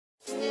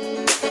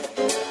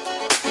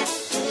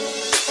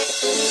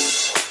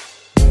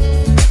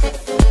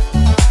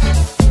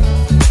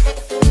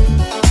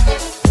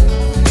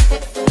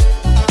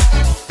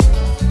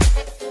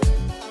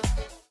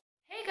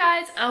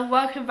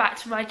back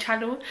to my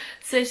channel.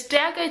 So today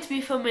I'm going to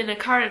be filming a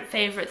current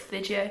favourites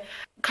video.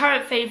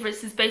 Current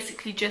favourites is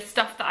basically just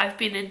stuff that I've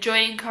been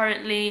enjoying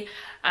currently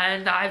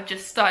and that I've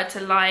just started to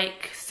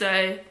like.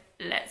 So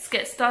let's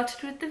get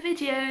started with the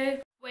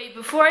video. Wait,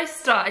 before I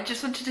start, I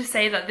just wanted to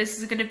say that this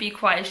is going to be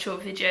quite a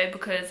short video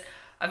because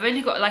I've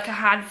only got like a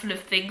handful of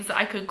things that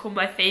I can call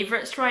my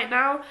favourites right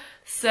now.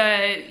 So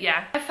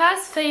yeah, my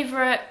first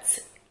favourite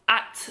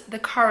at the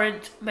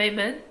current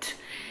moment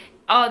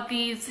are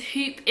these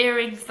hoop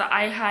earrings that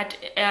I had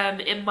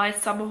in my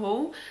summer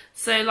haul.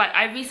 So like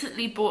I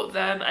recently bought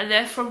them and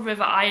they're from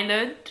River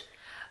Island.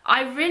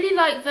 I really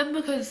like them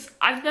because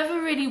I've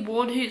never really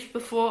worn hoops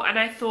before and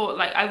I thought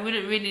like I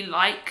wouldn't really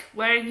like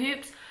wearing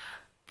hoops,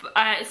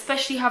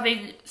 especially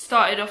having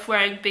started off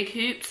wearing big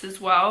hoops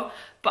as well.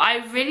 But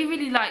I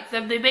really like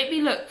them. They make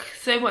me look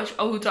so much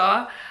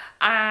older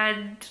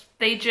and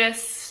they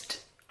just,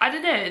 I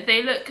don't know,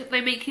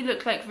 they make you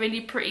look like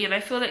really pretty and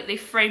I feel like they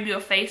frame your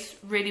face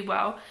really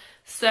well.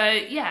 So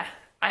yeah,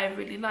 I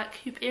really like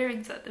hoop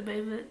earrings at the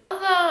moment.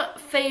 Another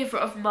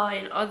favourite of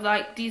mine are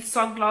like these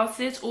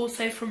sunglasses,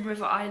 also from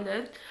River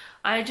Island.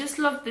 I just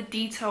love the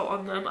detail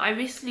on them. I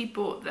recently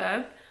bought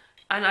them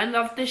and I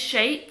love the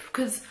shape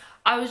because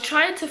I was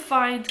trying to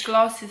find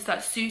glasses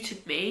that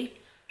suited me,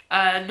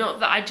 not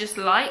that I just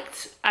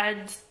liked,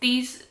 and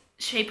these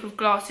shape of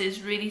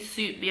glasses really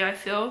suit me, I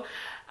feel.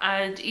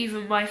 And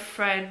even my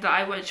friend that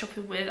I went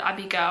shopping with,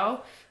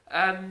 Abigail,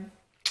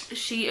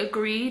 she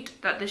agreed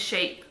that the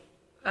shape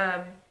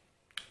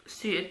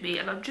suited me,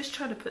 and I'm just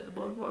trying to put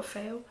them on, what a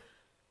fail.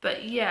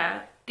 But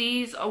yeah,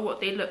 these are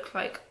what they look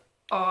like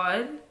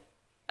on,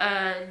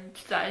 and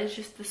that is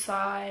just the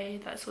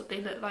side, that's what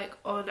they look like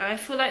on. And I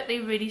feel like they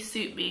really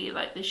suit me,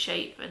 like the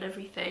shape and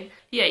everything.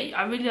 Yeah,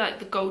 I really like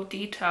the gold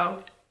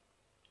detail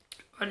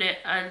on it,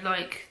 and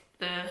like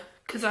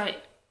because I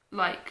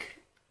like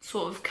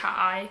sort of cat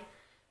eye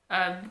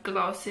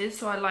glasses,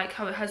 so I like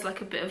how it has like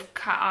a bit of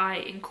cat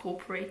eye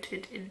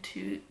incorporated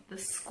into the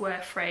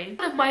square frame.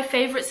 One of my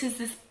favourites is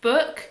this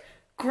book,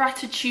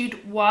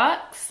 Gratitude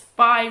Works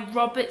by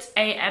Robert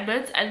A.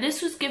 Emmons, and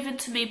this was given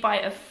to me by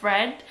a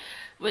friend,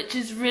 which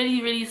is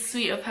really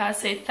sweet of her,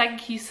 so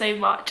thank you so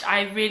much.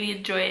 I really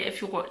enjoy it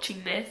if you're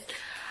watching this.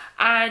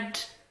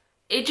 And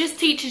it just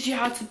teaches you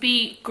how to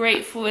be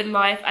grateful in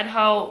life and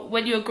how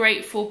when you're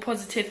grateful,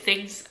 positive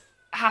things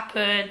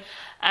happen,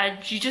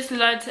 and you just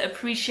learn to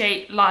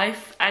appreciate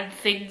life and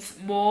things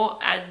more,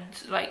 and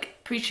like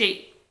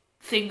appreciate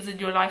things in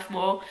your life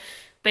more,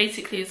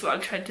 basically is what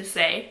I'm trying to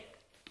say.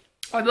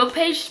 I'm on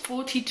page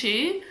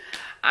 42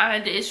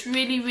 and it's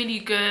really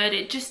good.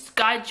 It just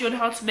guides you on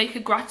how to make a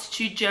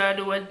gratitude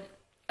journal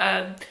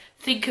and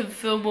think and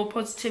feel more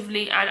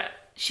positively. And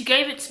she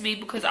gave it to me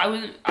because I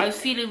was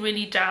feeling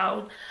really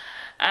down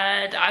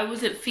and I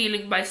wasn't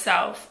feeling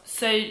myself,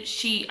 so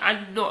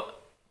I'm not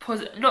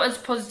as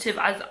positive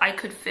as I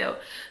could feel.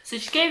 So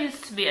she gave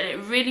this to me and it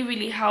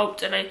really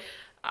helped, and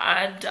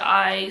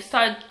I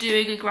started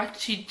doing a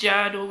gratitude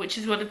journal, which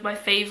is one of my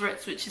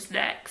favourites, which is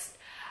next.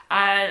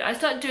 And I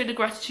started doing a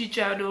gratitude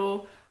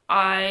journal.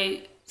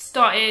 I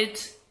started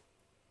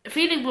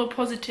feeling more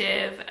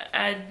positive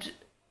and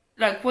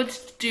like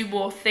wanted to do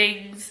more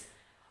things.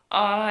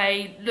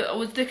 I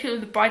was looking on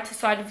the brighter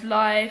side of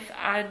life,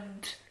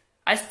 and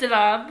I still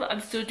am.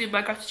 I'm still doing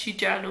my gratitude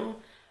journal,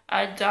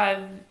 and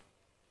I'm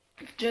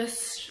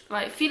just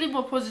like feeling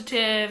more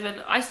positive.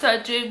 And I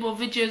started doing more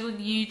videos on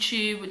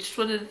YouTube, which is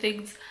one of the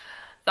things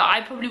that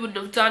I probably wouldn't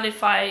have done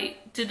if I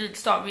didn't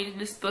start reading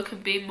this book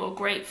and being more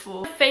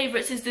grateful. My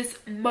favourites is this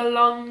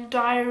Malung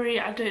diary.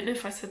 I don't know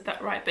if I said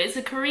that right, but it's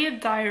a Korean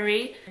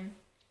diary.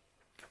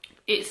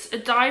 It's a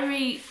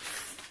diary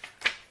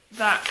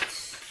that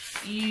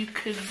you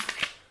can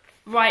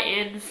write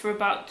in for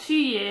about 2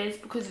 years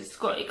because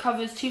it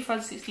covers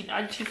 2016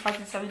 and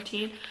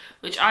 2017,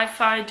 which I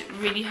find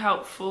really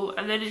helpful.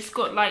 And then it's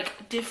got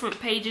like different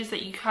pages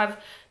that you have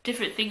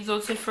different things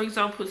on. So for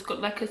example, it's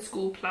got like a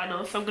school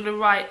planner, so I'm going to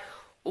write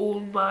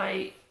all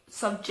my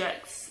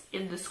subjects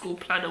in the school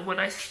planner when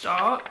I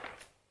start.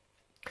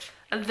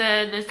 And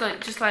then there's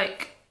like just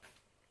like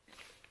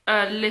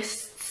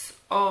lists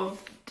of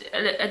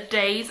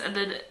days, and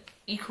then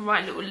you can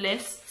write little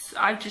lists.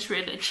 I've just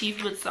written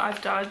achievements that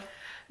I've done.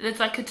 And there's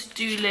like a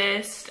to-do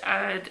list,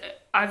 and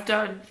I've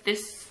done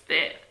this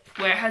bit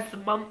where it has the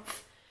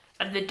month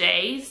and the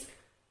days.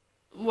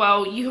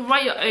 Well, you can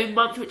write your own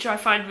month, which I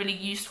find really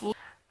useful.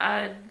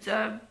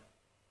 And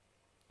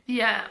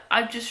yeah,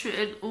 I've just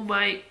written all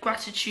my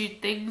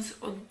gratitude things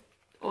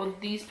on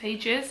these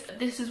pages.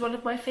 This is one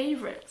of my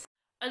favourites.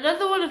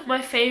 Another one of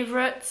my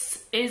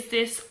favourites is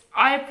this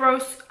eyebrow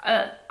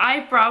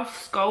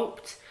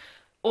sculpt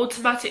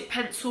automatic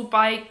pencil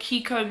by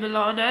Kiko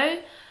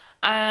Milano,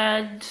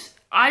 and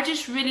I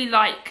just really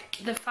like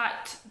the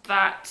fact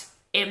that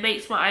it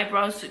makes my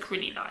eyebrows look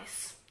really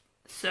nice.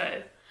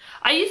 So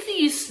I used to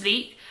use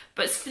Sleek,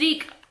 but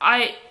Sleek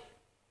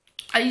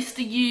I used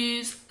to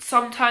use,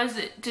 sometimes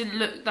it didn't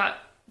look that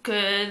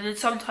good, and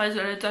sometimes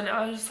when I'd done it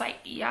I was just like,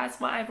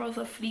 yes, my eyebrows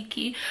are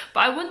fleeky,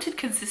 but I wanted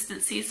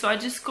consistency, so I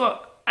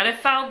And I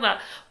found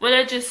that when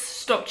I just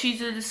stopped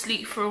using the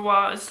sleek for a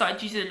while and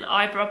started using an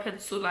eyebrow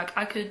pencil, like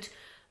I could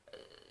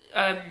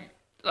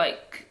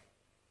like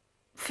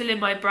fill in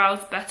my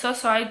brows better.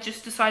 So I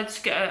just decided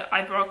to get an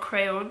eyebrow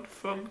crayon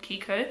from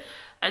Kiko,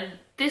 and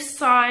this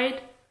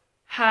side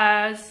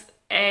has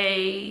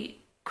a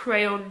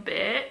crayon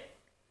bit,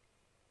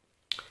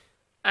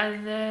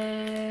 and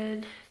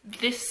then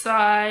this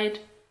side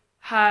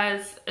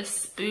has a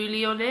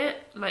spoolie on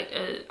it, like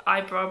an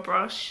eyebrow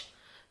brush.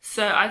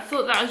 So I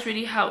thought that was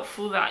really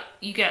helpful that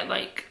you get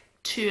like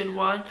 2 in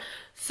 1.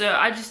 So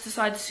I just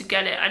decided to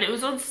get it, and it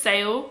was on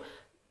sale,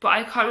 but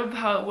I can't remember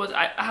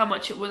how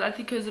much it was. I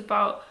think it was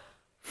about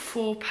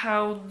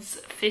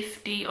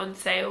 £4.50 on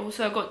sale.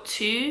 So I got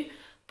 2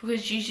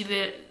 because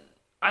usually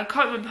I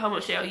can't remember how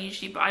much they are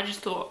usually, but I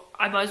just thought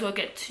I might as well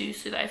get 2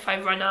 so that if I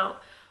run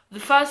out the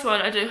first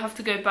one, I don't have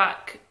to go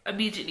back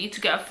immediately to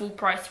get a full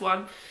price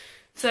one.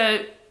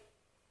 So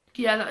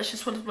yeah, that's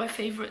just one of my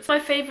favourites. My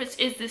favourites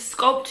is this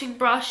sculpting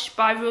brush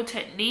by Real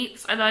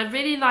Techniques, and I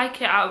really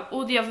like it out of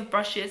all the other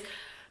brushes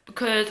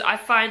because I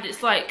find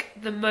it's like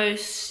the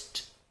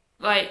most,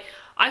 like,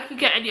 I could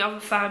get any other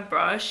fan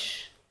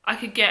brush, I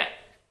could get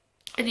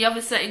any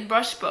other setting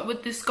brush, but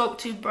with this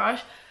sculpting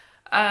brush,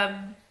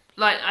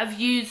 like I've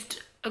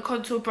used a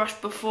contour brush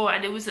before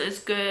and it wasn't as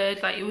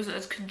good, like it wasn't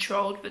as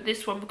controlled, but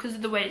this one, because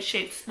of the way it's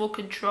shaped, it's more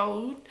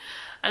controlled,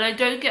 and I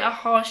don't get a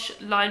harsh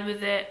line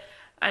with it,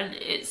 and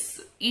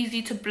it's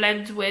easy to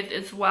blend with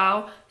as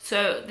well.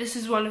 So this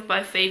is one of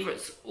my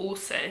favourites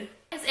also.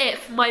 That's it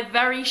for my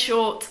very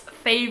short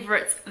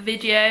favourites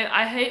video.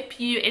 I hope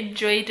you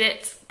enjoyed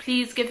it.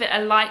 Please give it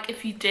a like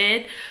if you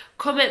did.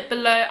 Comment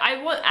below. I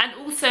want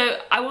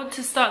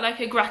to start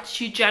like a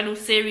gratitude journal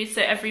series,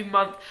 so every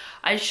month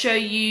I show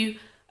you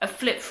a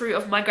flip through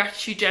of my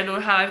gratitude journal,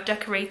 how I've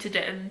decorated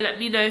it, and let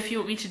me know if you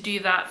want me to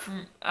do that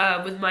from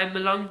with my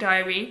Malong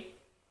diary.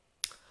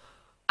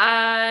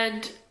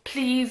 And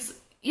please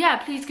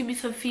give me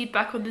some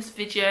feedback on this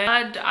video,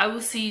 and I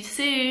will see you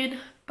soon.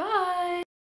 Bye.